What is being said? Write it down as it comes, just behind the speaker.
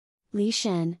Li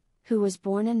Xian, who was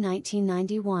born in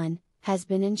 1991, has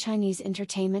been in Chinese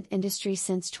entertainment industry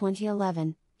since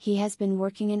 2011. He has been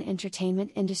working in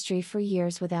entertainment industry for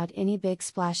years without any big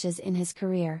splashes in his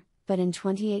career, but in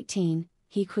 2018,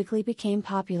 he quickly became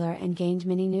popular and gained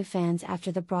many new fans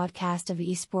after the broadcast of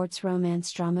esports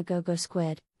romance drama Go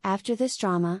Squid. After this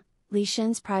drama, Li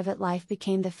Xian's private life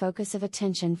became the focus of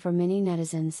attention for many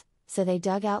netizens, so they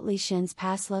dug out Li Xian's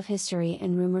past love history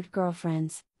and rumored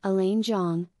girlfriends. Elane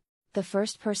Zhong. The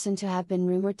first person to have been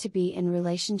rumored to be in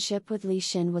relationship with Li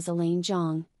Xian was Elane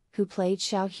Zhong, who played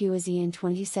Xiao Huizi in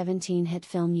 2017 hit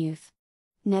film Youth.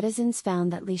 Netizens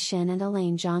found that Li Xian and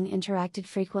Elane Zhong interacted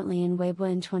frequently in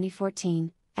Weibo in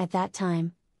 2014. At that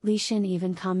time, Li Xian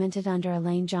even commented under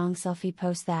Elane Zhong's selfie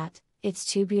post that, "It's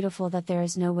too beautiful that there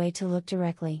is no way to look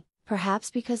directly," perhaps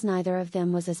because neither of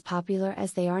them was as popular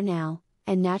as they are now,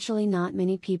 and naturally not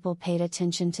many people paid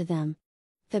attention to them.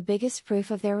 The biggest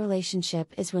proof of their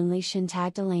relationship is when Li Xian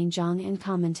tagged Elane Zhong and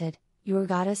commented, "Your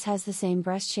goddess has the same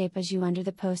breast shape as you," under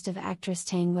the post of actress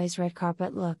Tang Wei's red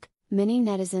carpet look. Many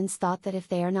netizens thought that if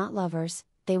they are not lovers,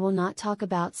 they will not talk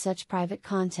about such private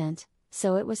content,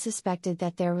 so it was suspected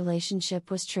that their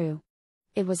relationship was true.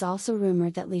 It was also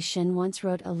rumored that Li Xian once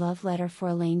wrote a love letter for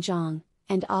Elane Zhong,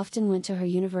 and often went to her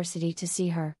university to see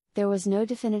her. There was no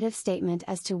definitive statement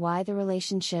as to why the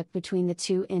relationship between the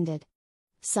two ended.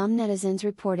 Some netizens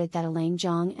reported that Elane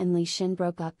Zhong and Li Xian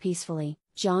broke up peacefully.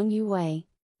 Zhang Yue.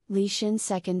 Li Xian's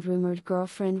second rumored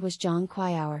girlfriend was Zhang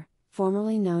Qiaoer,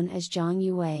 formerly known as Zhang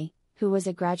Yue, who was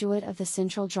a graduate of the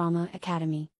Central Drama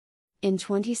Academy. In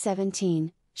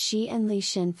 2017, she and Li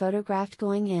Xian photographed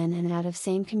going in and out of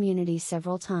same community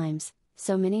several times,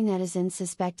 so many netizens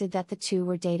suspected that the two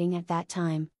were dating at that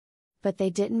time. But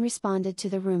they didn't responded to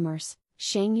the rumors.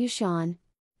 Shang Yuxian.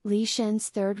 Li Xian's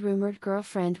third rumored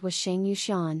girlfriend was Shang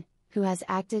Yuxian, who has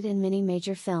acted in many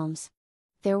major films.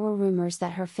 There were rumors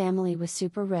that her family was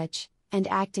super rich, and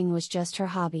acting was just her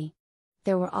hobby.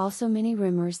 There were also many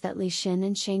rumors that Li Xian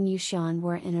and Shang Yuxian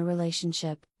were in a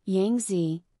relationship. Yang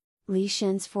Zi. Li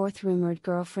Xian's fourth rumored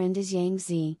girlfriend is Yang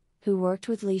Zi, who worked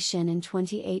with Li Xian in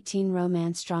 2018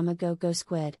 romance drama Go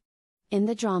Squid. In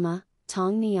the drama,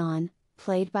 Tong Nian,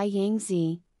 played by Yang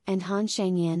Zi, and Han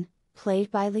Shangyan,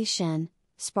 played by Li Xian,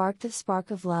 sparked the spark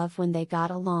of love when they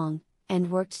got along, and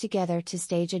worked together to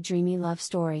stage a dreamy love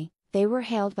story. They were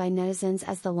hailed by netizens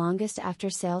as the longest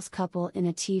after-sales couple in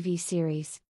a TV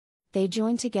series. They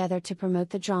joined together to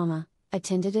promote the drama,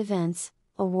 attended events,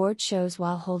 award shows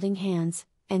while holding hands,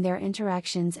 and their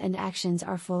interactions and actions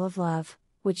are full of love,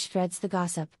 which spreads the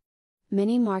gossip.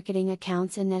 Many marketing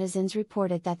accounts and netizens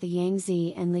reported that the Yang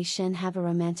Zi and Li Xian have a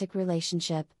romantic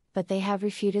relationship, but they have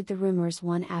refuted the rumors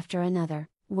one after another.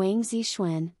 Wang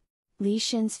ZiXuan. Li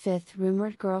Xian's fifth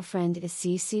rumored girlfriend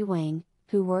is Wang,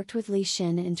 who worked with Li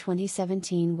Xian in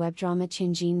 2017 web drama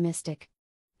Tianjin Mystic.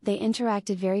 They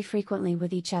interacted very frequently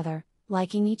with each other,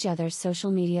 liking each other's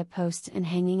social media posts and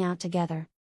hanging out together.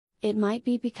 It might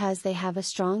be because they have a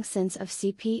strong sense of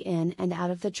CP in and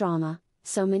out of the drama,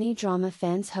 so many drama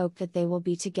fans hope that they will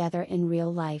be together in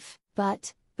real life.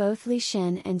 But, both Li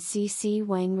Xian and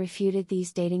Wang refuted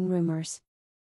these dating rumors.